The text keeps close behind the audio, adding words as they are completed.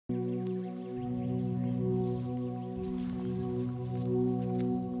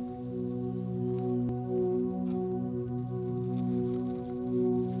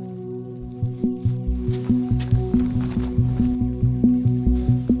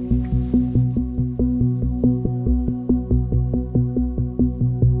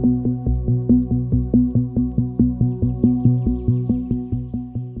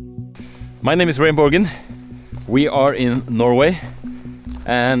My name is Rainborgen. We are in Norway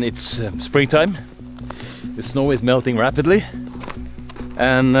and it's springtime. The snow is melting rapidly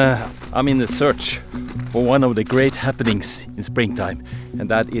and I'm in the search for one of the great happenings in springtime, and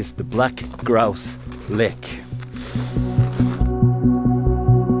that is the black grouse lake.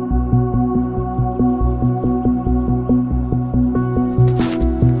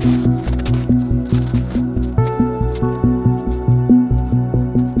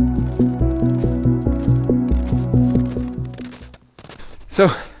 So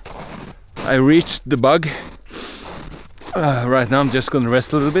I reached the bug. Right now I'm just gonna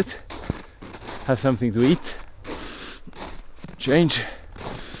rest a little bit, have something to eat, change,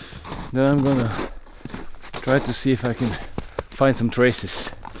 then I'm gonna try to see if I can find some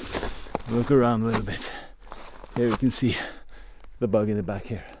traces. Look around a little bit. Here you can see the bug in the back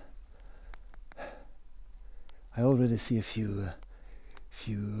here. I already see a few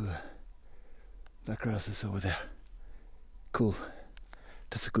black grouses over there. Cool.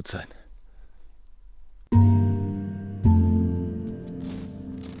 That's a good sign.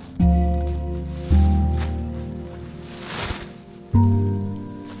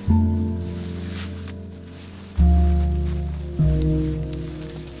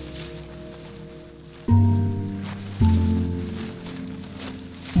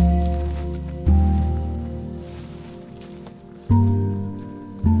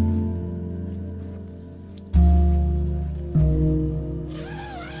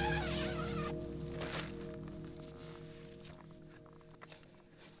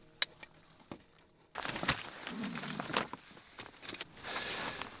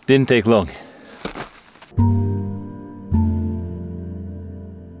 Didn't take long.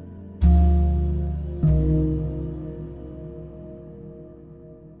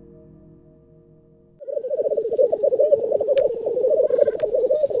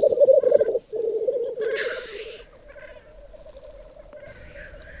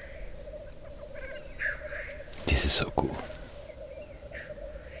 This is so cool.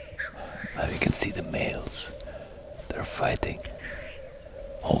 Now you can see the males. They're fighting.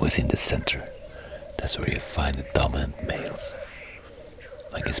 Always in the center. That's where you find the dominant males.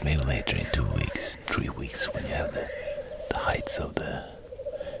 I guess maybe later in 2 weeks, 3 weeks, when you have the heights of the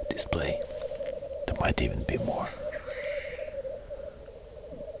display, there might even be more.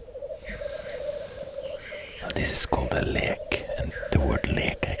 Now this is called a lek, and the word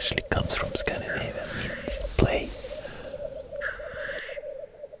lek actually comes from Scandinavian, means play.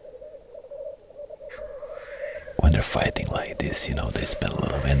 When they're fighting like this, you know, they spend a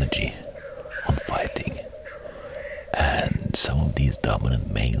lot of energy on fighting. And some of these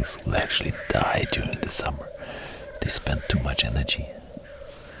dominant males will actually die during the summer. They spend too much energy.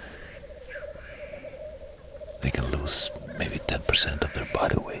 They can lose maybe 10% of their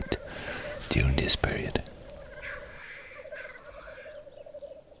body weight during this period.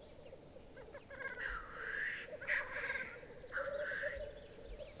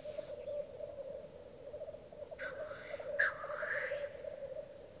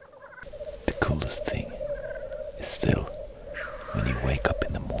 The coolest thing is still when you wake up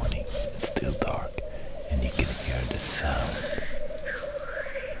in the morning, it's still dark, and you can hear the sound,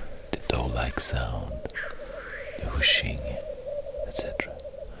 the doe-like sound, the whooshing, etc.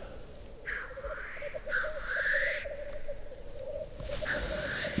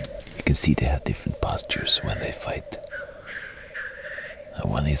 You can see they have different postures when they fight.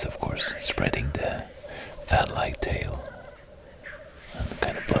 One is, of course, spreading the fan-like tail and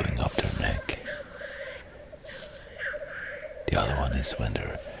kind of blowing up their neck. The other one is when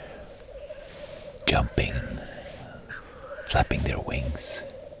they're jumping and flapping their wings.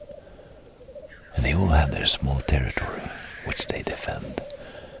 And they all have their small territory, which they defend.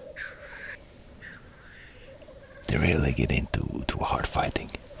 They rarely get into hard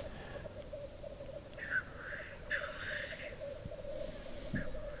fighting.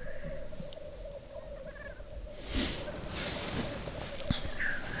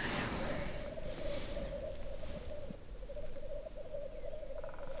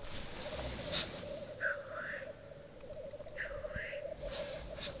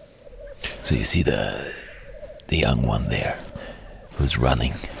 So you see the young one there who's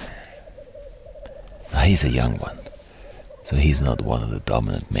running. Now he's a young one, so he's not one of the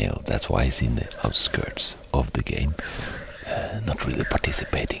dominant males. That's why he's in the outskirts of the game, not really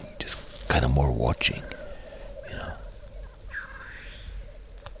participating, just kind of more watching, you know.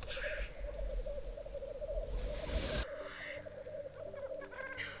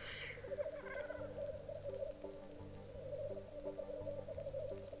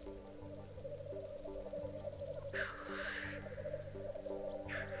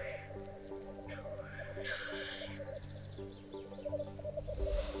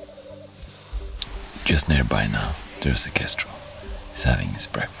 Just nearby now, there's a kestrel. He's having his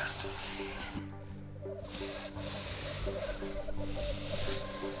breakfast.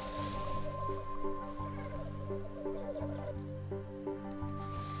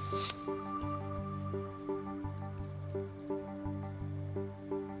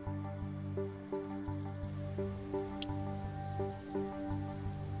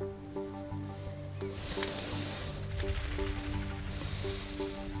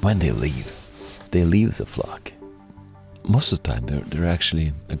 When they leave the flock. Most of the time they're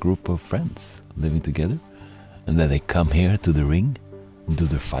actually a group of friends living together, and then they come here to the ring and do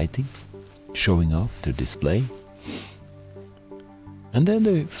their fighting, showing off their display, and then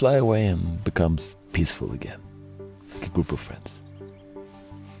they fly away and becomes peaceful again, like a group of friends.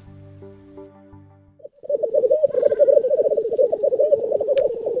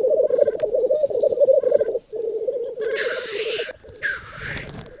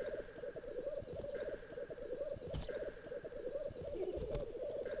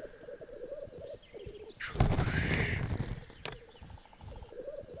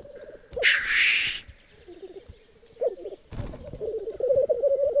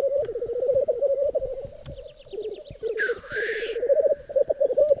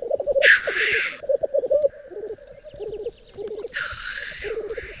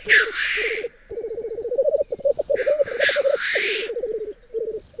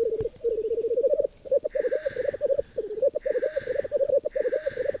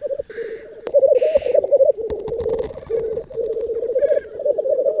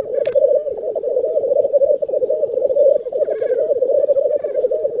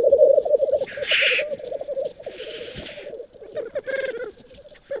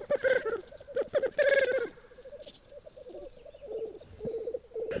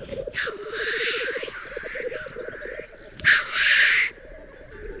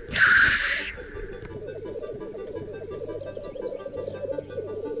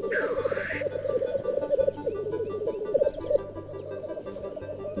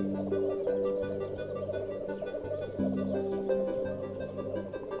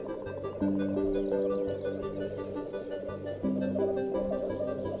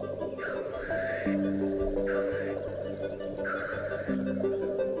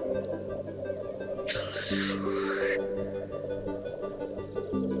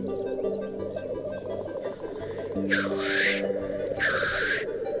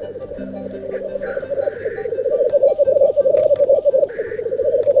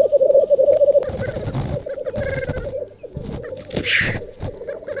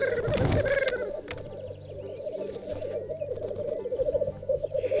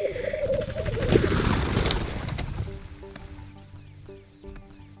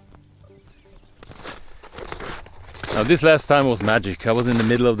 Now this last time was magic. I was in the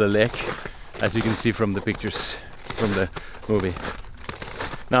middle of the lake, as you can see from the pictures from the movie.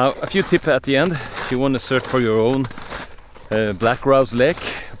 Now a few tips at the end. If you want to search for your own black grouse lake,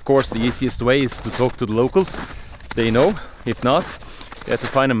 of course the easiest way is to talk to the locals. They know. If not, you have to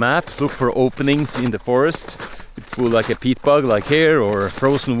find a map, look for openings in the forest, like a peat bog like here, or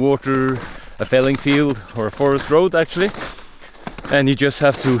frozen water, a felling field, or a forest road actually. And you just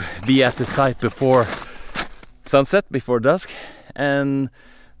have to be at the site before sunset, before dusk, and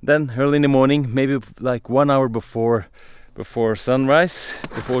then early in the morning, maybe like 1 hour before sunrise,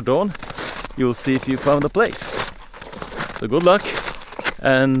 before dawn, you'll see if you found a place. So good luck,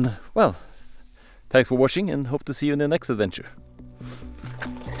 and well, thanks for watching, and hope to see you in the next adventure.